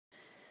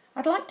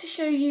I'd like to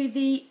show you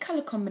the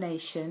colour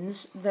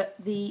combinations that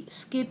the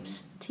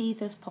Skibz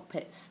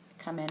Pop-itz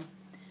come in.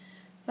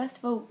 First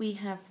of all, we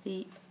have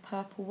the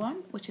purple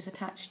one, which is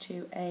attached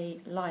to a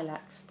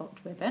lilac spot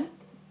ribbon.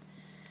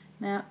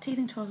 Now,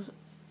 teething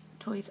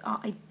toys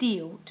are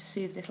ideal to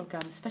soothe little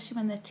gums, especially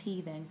when they're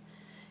teething.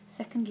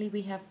 Secondly,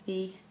 we have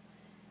the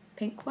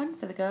pink one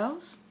for the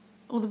girls,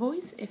 or the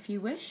boys if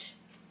you wish.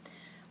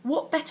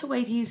 What better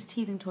way to use a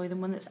teething toy than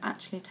one that's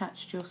actually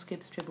attached to your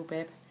Skibz dribble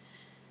bib?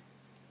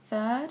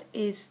 Third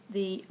is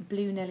the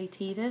blue Nelly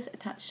teethers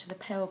attached to the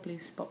pale blue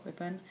spot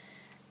ribbon,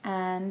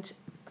 and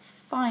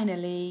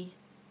finally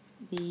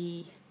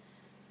the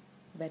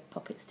red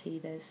Pop-itz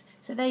teethers.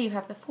 So there you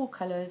have the four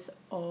colours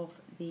of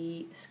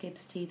the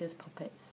Skibz Pop-itz.